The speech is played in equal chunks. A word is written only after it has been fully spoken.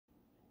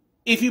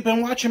If you've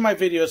been watching my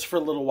videos for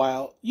a little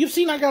while, you've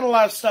seen I got a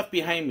lot of stuff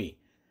behind me.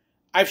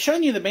 I've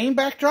shown you the main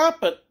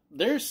backdrop, but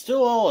there's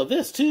still all of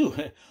this too.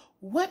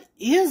 What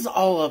is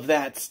all of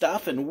that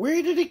stuff and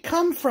where did it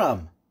come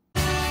from?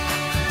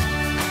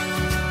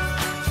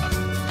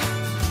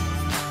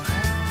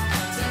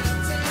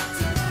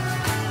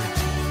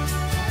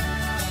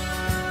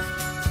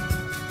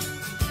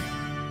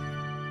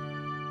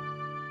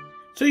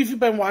 So if you've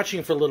been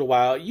watching for a little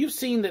while, you've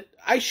seen that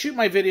I shoot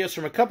my videos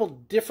from a couple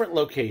different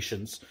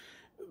locations.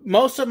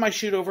 Most of them I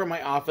shoot over in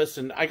my office,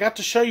 and I got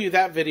to show you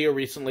that video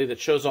recently that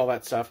shows all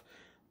that stuff.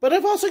 But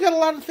I've also got a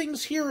lot of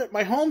things here at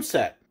my home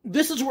set.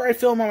 This is where I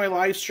film on my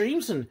live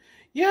streams, and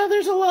yeah,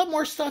 there's a lot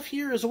more stuff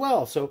here as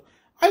well. So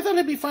I thought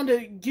it'd be fun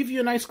to give you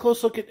a nice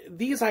close look at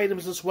these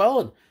items as well,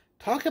 and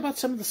talk about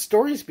some of the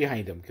stories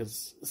behind them,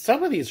 because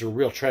some of these are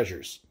real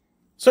treasures.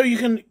 So you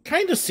can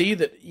kind of see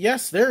that,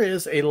 yes, there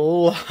is a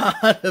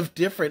lot of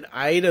different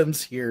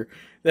items here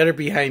that are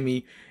behind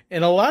me.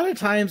 And a lot of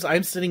times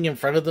I'm sitting in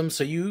front of them,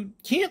 so you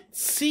can't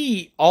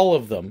see all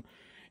of them.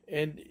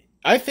 And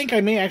I think I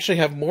may actually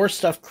have more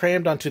stuff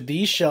crammed onto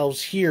these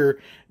shelves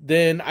here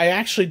than I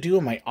actually do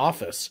in my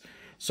office.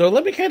 So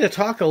let me kind of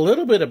talk a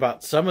little bit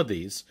about some of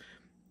these.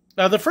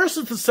 The first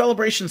is the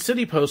Celebration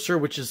City poster,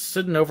 which is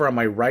sitting over on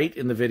my right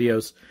in the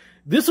videos.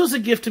 This was a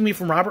gift to me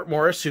from Robert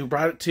Morris, who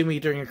brought it to me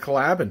during a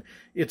collab, and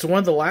it's one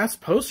of the last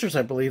posters,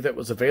 I believe, that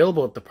was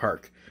available at the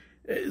park.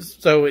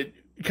 So it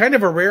kind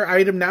of a rare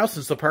item now,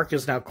 since the park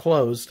is now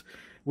closed,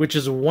 which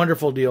is a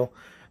wonderful deal.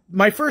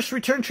 My first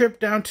return trip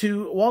down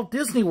to Walt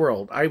Disney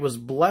World, I was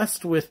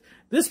blessed with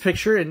this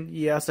picture, and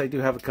yes, I do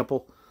have a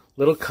couple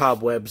little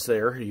cobwebs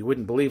there. You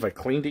wouldn't believe I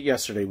cleaned it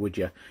yesterday, would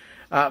you?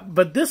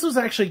 But this was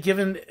actually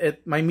given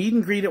at my meet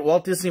and greet at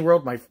Walt Disney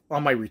World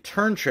on my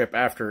return trip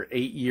after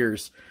 8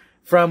 years.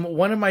 From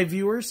one of my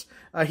viewers.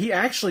 He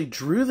actually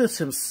drew this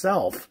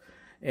himself.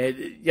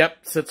 And, yep,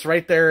 sits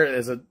right there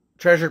as a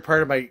treasured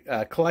part of my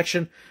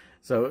collection.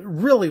 So,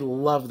 really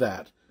love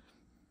that.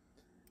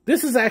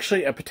 This is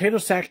actually a potato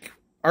sack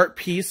art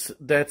piece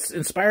that's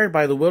inspired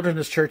by the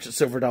Wilderness Church at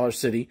Silver Dollar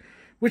City,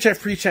 which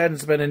I've preached at and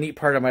has been a neat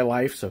part of my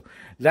life. So,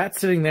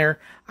 that's sitting there.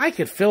 I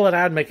could fill it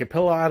out and make a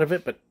pillow out of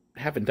it, but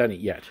haven't done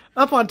it yet.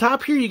 Up on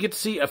top here, you get to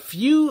see a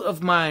few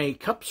of my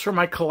cups from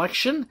my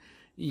collection.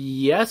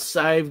 Yes,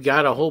 I've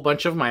got a whole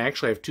bunch of them. I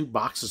actually have 2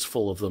 boxes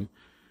full of them.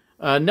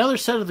 Another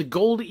set of the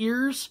gold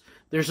ears.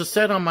 There's a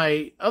set on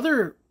my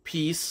other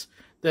piece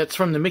that's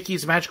from the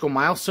Mickey's Magical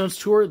Milestones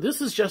tour. This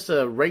is just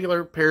a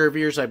regular pair of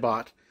ears I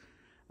bought.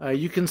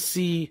 You can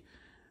see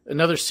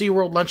another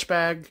SeaWorld lunch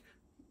bag,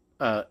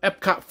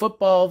 Epcot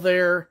football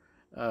there,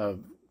 a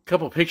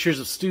couple pictures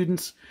of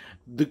students.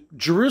 The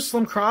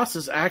Jerusalem cross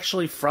is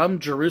actually from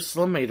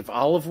Jerusalem, made of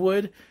olive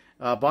wood.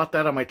 Bought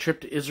that on my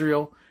trip to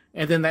Israel.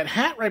 And then that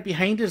hat right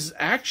behind is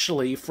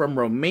actually from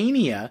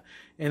Romania,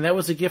 and that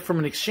was a gift from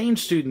an exchange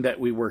student that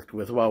we worked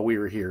with while we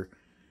were here.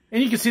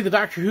 And you can see the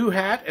Doctor Who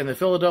hat and the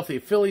Philadelphia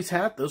Phillies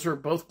hat. Those were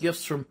both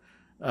gifts from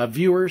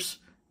viewers.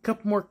 A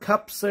couple more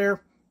cups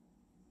there.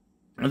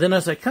 And then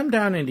as I come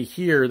down into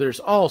here,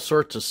 there's all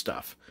sorts of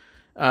stuff.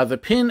 The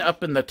pin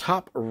up in the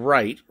top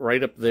right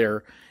up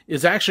there,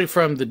 is actually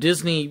from the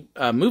Disney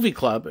Movie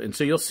Club. And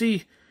so you'll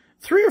see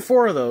 3 or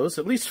 4 of those,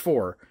 at least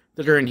 4,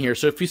 that are in here.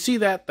 So if you see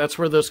that, that's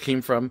where those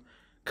came from.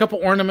 A couple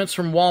ornaments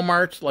from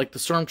Walmart, like the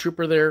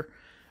Stormtrooper there.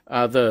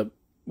 The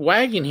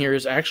wagon here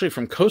is actually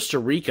from Costa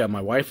Rica.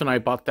 My wife and I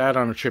bought that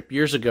on a trip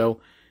years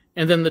ago.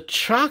 And then the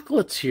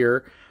chocolates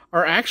here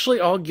are actually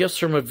all gifts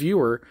from a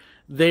viewer.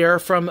 They are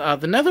from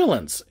the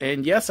Netherlands.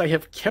 And yes, I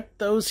have kept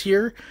those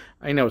here.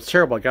 I know, it's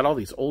terrible. I got all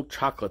these old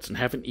chocolates and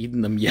haven't eaten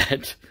them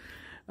yet.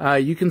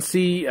 You can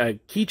see a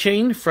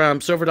keychain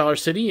from Silver Dollar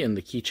City, and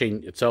the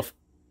keychain itself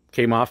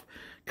came off.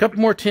 A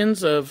couple more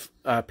tins of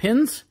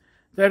pins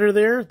that are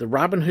there. The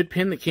Robin Hood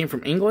pin that came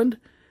from England.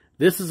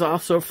 This is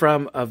also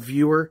from a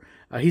viewer.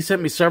 He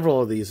sent me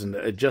several of these, and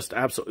I just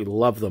absolutely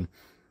love them.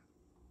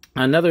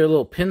 Another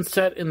little pin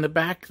set in the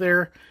back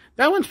there.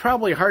 That one's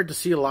probably hard to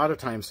see a lot of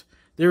times.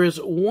 There is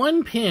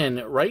one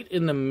pin right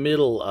in the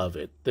middle of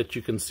it that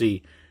you can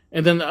see.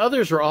 And then the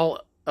others are all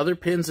other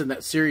pins in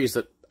that series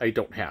that I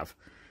don't have.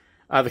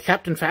 The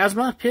Captain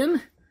Phasma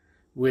pin,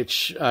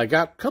 which I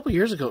got a couple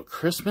years ago at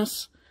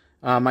Christmas.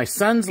 My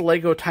son's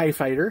Lego TIE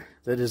Fighter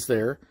that is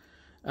there.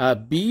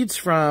 Beads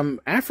from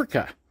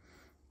Africa.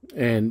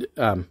 And,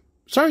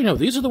 sorry, no,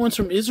 these are the ones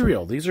from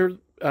Israel. These are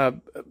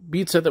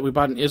bead set that we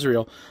bought in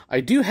Israel.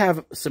 I do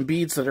have some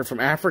beads that are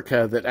from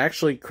Africa that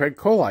actually Craig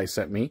Coley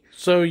sent me.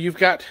 So you've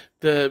got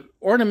the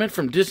ornament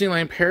from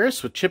Disneyland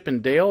Paris with Chip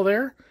and Dale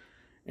there.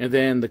 And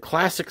then the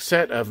classic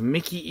set of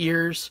Mickey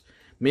ears.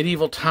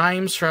 Medieval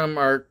Times from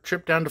our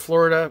trip down to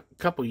Florida a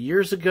couple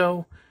years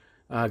ago.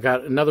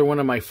 Got another one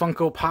of my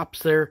Funko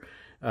Pops there.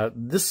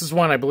 This is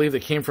one I believe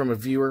that came from a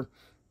viewer.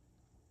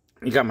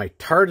 You got my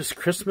TARDIS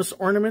Christmas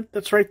ornament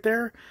that's right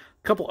there.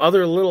 A couple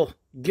other little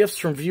gifts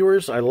from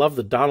viewers. I love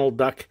the Donald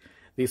Duck.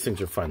 These things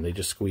are fun. They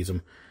just squeeze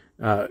them.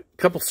 A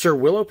couple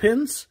SirWillow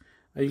pins.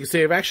 You can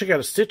see I've actually got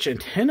a Stitch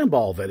antenna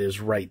ball that is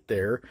right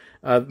there.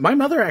 My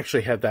mother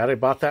actually had that. I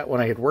bought that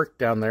when I had worked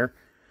down there.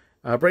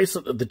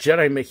 Bracelet of the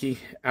Jedi Mickey.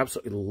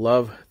 Absolutely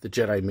love the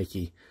Jedi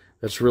Mickey.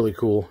 That's really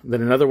cool.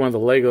 Then another one of the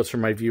Legos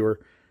from my viewer.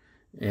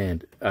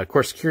 And, of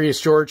course, Curious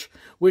George,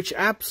 which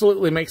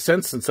absolutely makes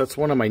sense since that's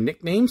one of my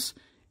nicknames.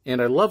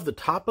 And I love the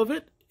top of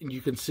it. And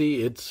you can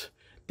see it's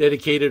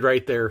dedicated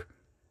right there.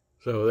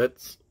 So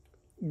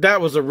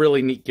that was a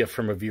really neat gift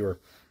from a viewer.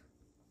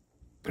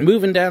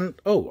 Moving down,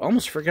 oh,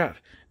 almost forgot.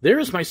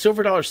 There's my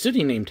Silver Dollar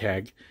City name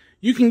tag.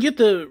 You can get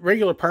the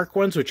regular park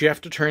ones, which you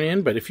have to turn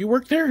in, but if you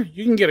work there,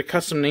 you can get a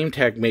custom name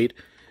tag made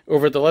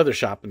over at the leather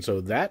shop, and so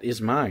that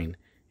is mine.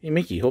 Hey,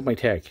 Mickey, hold my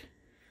tag.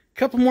 A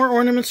couple more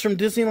ornaments from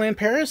Disneyland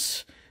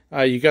Paris.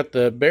 You got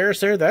the bears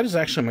there. That is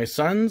actually my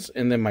son's,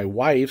 and then my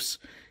wife's,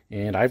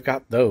 and I've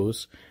got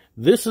those.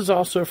 This is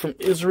also from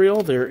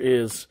Israel. There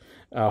is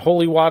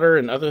holy water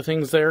and other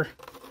things there.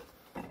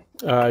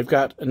 I've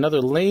got another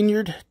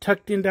lanyard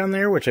tucked in down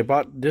there, which I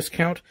bought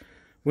discount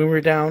when we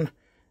were down.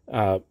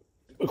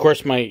 Of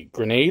course, my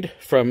grenade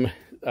from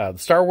the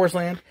Star Wars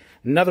land.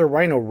 Another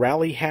Rhino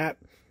Rally hat.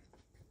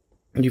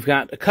 You've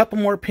got a couple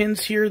more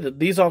pins here.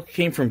 These all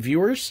came from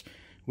viewers,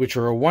 which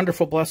are a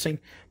wonderful blessing.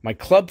 My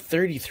Club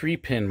 33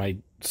 pin. My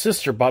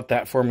sister bought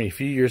that for me a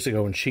few years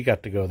ago, and she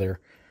got to go there.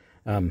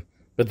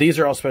 But these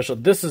are all special.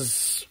 This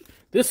is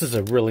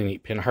a really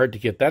neat pin. Hard to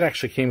get. That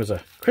actually came as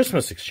a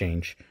Christmas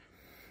exchange.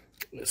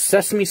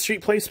 Sesame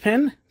Street Place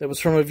pin. That was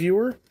from a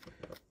viewer.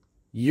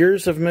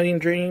 Years of Million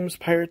Dreams,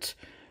 Pirates.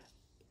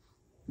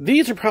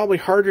 These are probably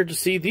harder to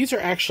see. These are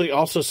actually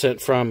also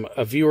sent from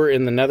a viewer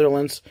in the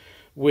Netherlands,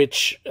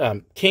 which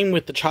came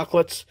with the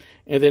chocolates,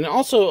 and then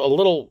also a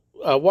little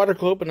water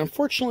globe, and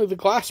unfortunately the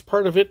glass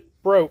part of it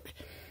broke.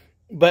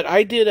 But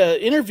I did an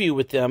interview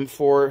with them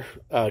for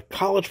a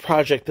college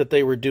project that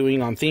they were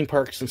doing on theme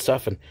parks and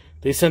stuff, and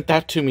they sent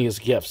that to me as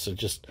gifts. I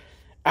just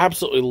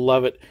absolutely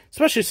love it,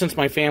 especially since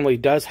my family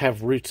does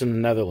have roots in the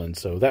Netherlands,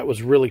 so that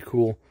was really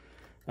cool.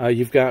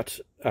 You've got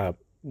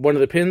one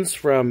of the pins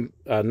from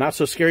Not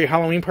So Scary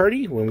Halloween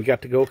Party, when we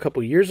got to go a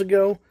couple years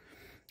ago.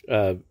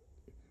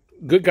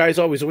 Good Guys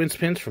Always Wins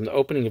pins from the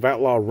opening of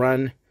Outlaw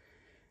Run.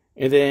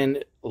 And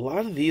then a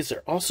lot of these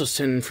are also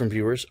sent in from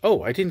viewers.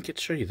 Oh, I didn't get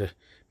to show you the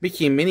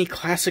Mickey and Minnie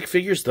Classic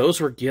figures. Those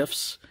were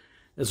gifts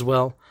as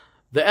well.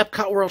 The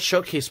Epcot World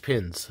Showcase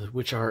pins,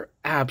 which are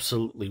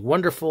absolutely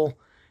wonderful.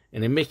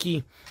 And a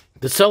Mickey.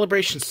 The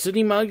Celebration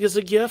City mug is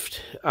a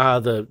gift.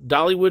 The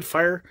Dollywood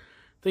Fire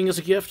thing is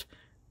a gift.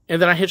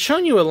 And then I had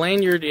shown you a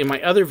lanyard in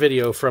my other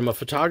video from a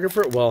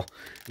photographer. Well,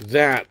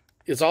 that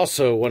is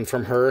also one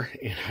from her,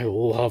 and I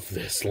love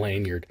this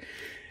lanyard.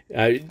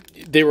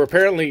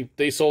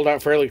 They sold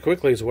out fairly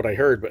quickly is what I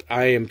heard, but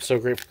I am so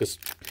grateful because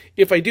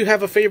if I do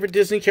have a favorite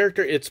Disney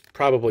character, it's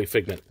probably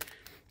Figment.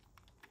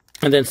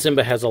 And then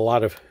Simba has a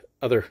lot of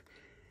other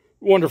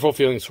wonderful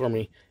feelings for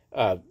me.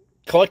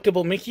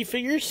 Collectible Mickey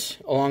figures,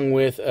 along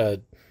with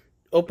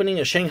opening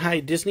a Shanghai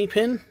Disney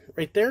pin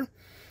right there.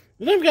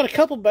 And then I've got a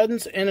couple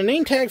buttons and a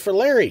name tag for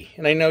Larry.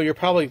 And I know you're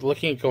probably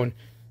looking at going,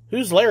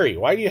 who's Larry?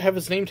 Why do you have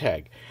his name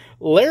tag?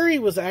 Larry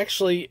was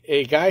actually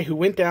a guy who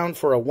went down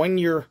for a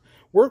one-year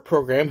work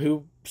program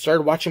who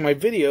started watching my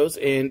videos,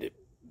 and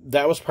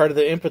that was part of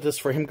the impetus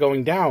for him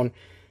going down.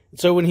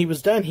 So when he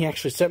was done, he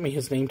actually sent me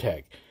his name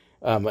tag.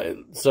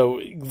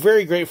 So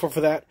very grateful for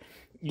that.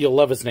 You'll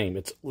love his name.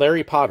 It's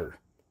Larry Potter.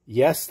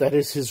 Yes, that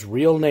is his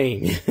real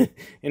name.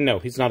 And no,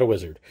 he's not a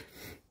wizard.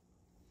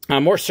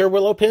 More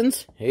SirWillow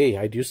pins. Hey,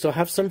 I do still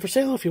have some for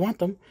sale if you want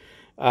them.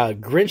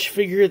 Grinch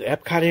figure, the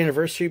Epcot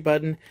anniversary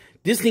button.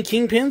 Disney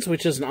King pins,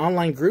 which is an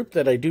online group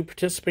that I do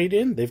participate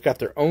in. They've got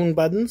their own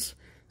buttons.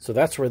 So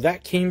that's where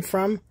that came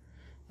from.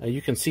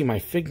 You can see my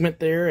Figment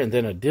there. And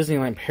then a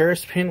Disneyland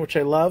Paris pin, which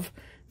I love,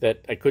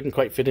 that I couldn't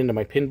quite fit into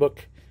my pin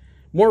book.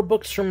 More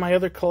books from my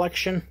other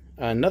collection.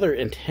 Another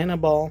antenna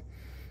ball.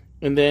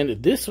 And then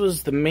this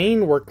was the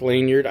main work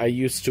lanyard I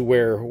used to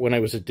wear when I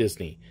was at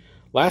Disney.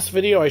 Last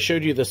video I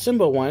showed you the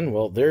Simba one.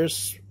 Well,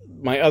 there's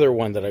my other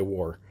one that I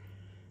wore.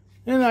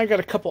 And I got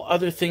a couple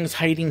other things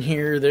hiding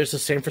here. There's a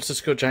San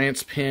Francisco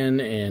Giants pin,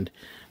 and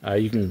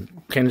you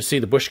can kind of see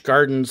the Busch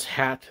Gardens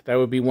hat. That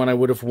would be one I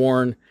would have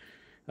worn.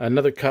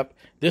 Another cup.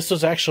 This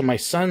was actually my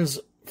son's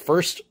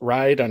first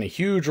ride on a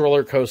huge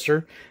roller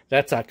coaster.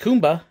 That's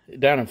Kumba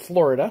down in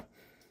Florida.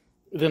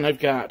 Then I've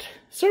got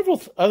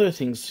several other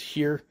things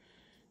here.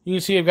 You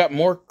can see I've got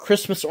more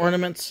Christmas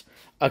ornaments.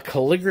 A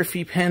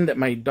calligraphy pen that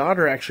my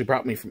daughter actually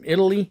brought me from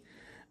Italy.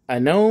 A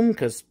gnome,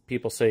 because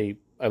people say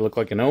I look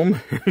like a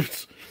gnome.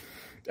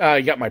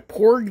 I got my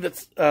Porg.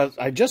 That's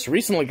I just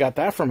recently got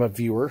that from a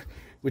viewer,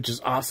 which is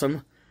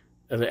awesome.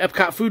 The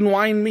Epcot Food and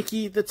Wine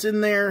Mickey that's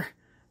in there.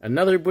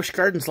 Another Busch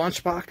Gardens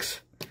lunchbox.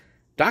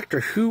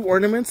 Doctor Who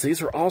ornaments.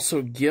 These are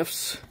also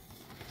gifts.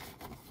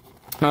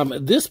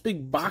 This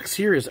big box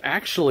here is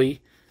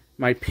actually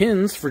my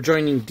pins for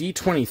joining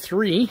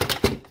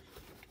D23.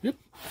 Yep.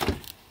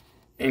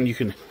 And you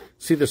can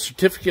see the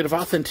certificate of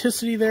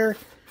authenticity there.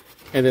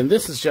 And then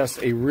this is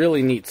just a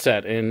really neat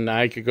set. And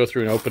I could go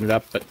through and open it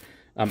up, but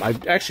I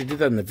actually did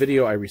that in the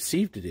video I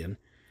received it in.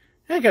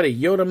 And I got a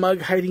Yoda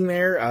mug hiding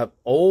there.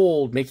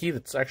 Old Mickey.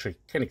 That's actually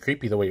kind of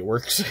creepy the way it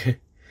works.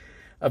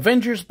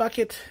 Avengers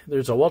bucket.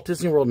 There's a Walt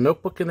Disney World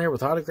notebook in there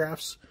with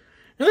autographs.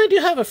 And I do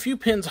have a few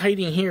pins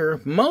hiding here.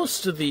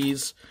 Most of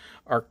these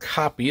are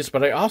copies,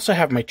 but I also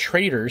have my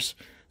traders.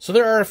 So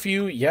there are a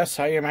few. Yes,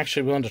 I am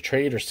actually willing to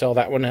trade or sell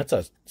that one. That's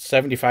a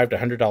 $75 to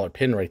 $100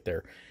 pin right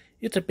there.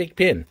 It's a big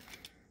pin.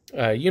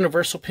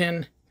 Universal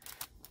pin.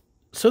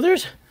 So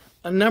there's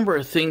a number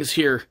of things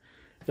here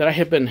that I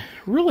have been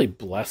really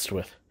blessed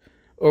with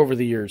over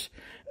the years.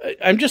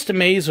 I'm just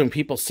amazed when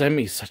people send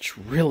me such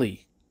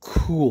really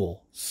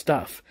cool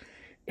stuff.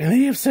 And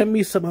they have sent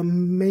me some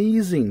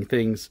amazing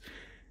things.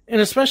 And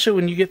especially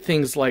when you get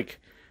things like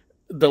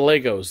the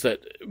Legos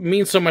that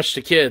mean so much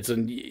to kids.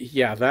 And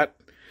yeah, that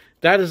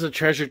is a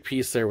treasured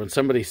piece there when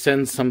somebody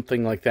sends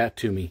something like that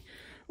to me.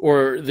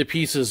 Or the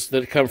pieces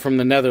that come from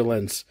the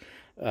Netherlands.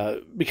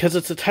 Because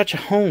it's a touch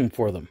of home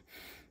for them.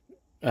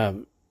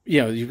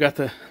 You know, you've got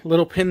the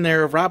little pin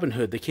there of Robin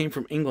Hood. They came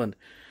from England.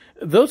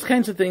 Those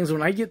kinds of things,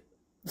 when I get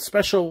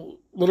special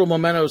little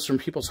mementos from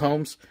people's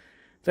homes,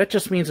 that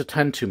just means a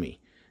ton to me.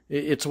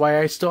 It's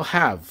why I still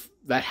have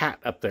that hat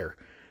up there.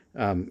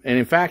 And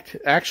in fact,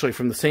 actually,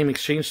 from the same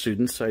exchange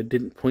students, I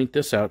didn't point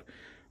this out,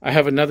 I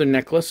have another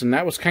necklace, and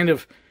that was kind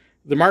of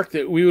the mark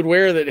that we would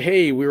wear that,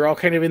 hey, we were all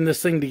kind of in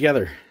this thing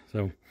together.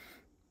 So,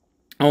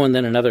 oh, and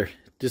then another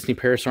Disney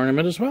Paris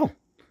ornament as well.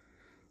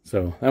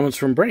 So, that one's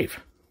from Brave.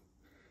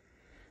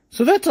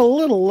 So that's a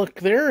little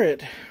look there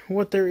at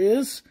what there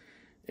is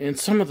and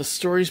some of the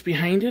stories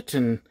behind it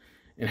and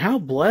how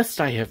blessed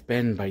I have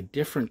been by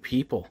different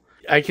people.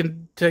 I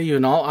can tell you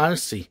in all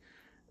honesty,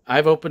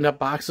 I've opened up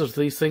boxes of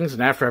these things,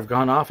 and after I've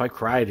gone off, I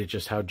cried at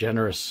just how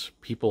generous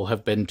people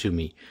have been to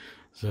me.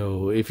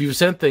 So if you've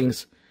sent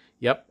things,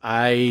 yep,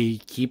 I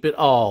keep it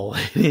all.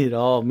 It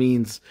all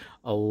means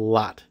a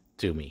lot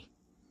to me.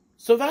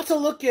 So that's a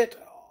look at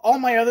all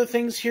my other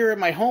things here in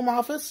my home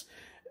office.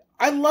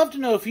 I'd love to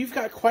know if you've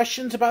got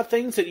questions about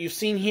things that you've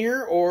seen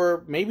here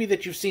or maybe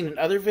that you've seen in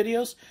other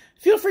videos.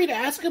 Feel free to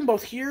ask them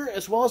both here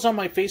as well as on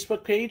my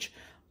Facebook page.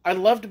 I'd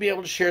love to be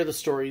able to share the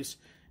stories.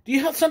 Do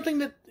you have something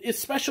that is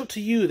special to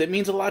you that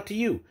means a lot to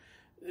you?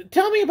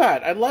 Tell me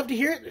about it. I'd love to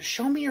hear it.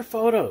 Show me your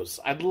photos.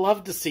 I'd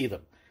love to see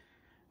them.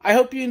 I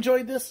hope you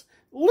enjoyed this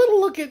little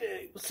look at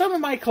some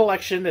of my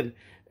collection and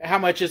how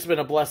much it's been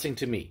a blessing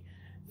to me.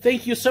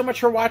 Thank you so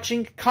much for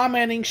watching,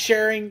 commenting,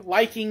 sharing,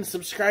 liking,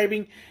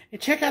 subscribing, and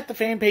check out the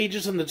fan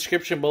pages in the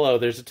description below.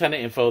 There's a ton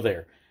of info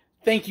there.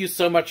 Thank you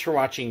so much for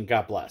watching, and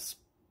God bless.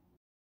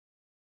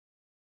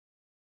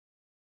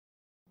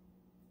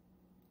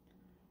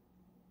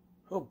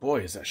 Oh boy,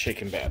 is that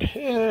shaking bad.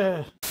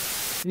 And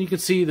you can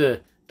see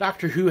the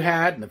Doctor Who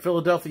hat and the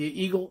Philadelphia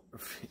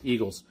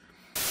Eagles.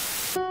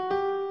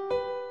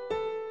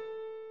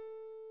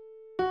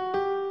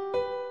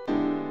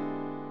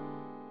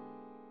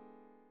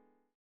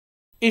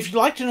 If you'd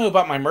like to know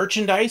about my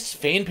merchandise,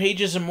 fan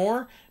pages, and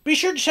more, be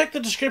sure to check the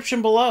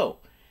description below.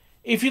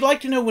 If you'd like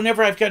to know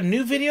whenever I've got a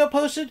new video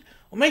posted,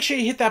 well, make sure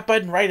you hit that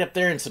button right up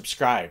there and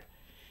subscribe.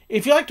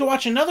 If you'd like to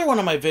watch another one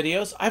of my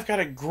videos, I've got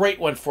a great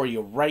one for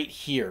you right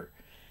here.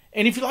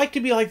 And if you'd like to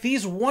be like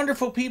these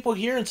wonderful people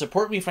here and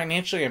support me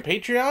financially on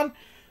Patreon,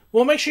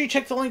 well, make sure you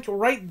check the link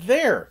right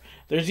there.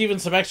 There's even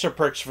some extra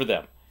perks for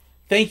them.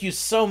 Thank you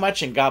so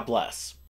much, and God bless.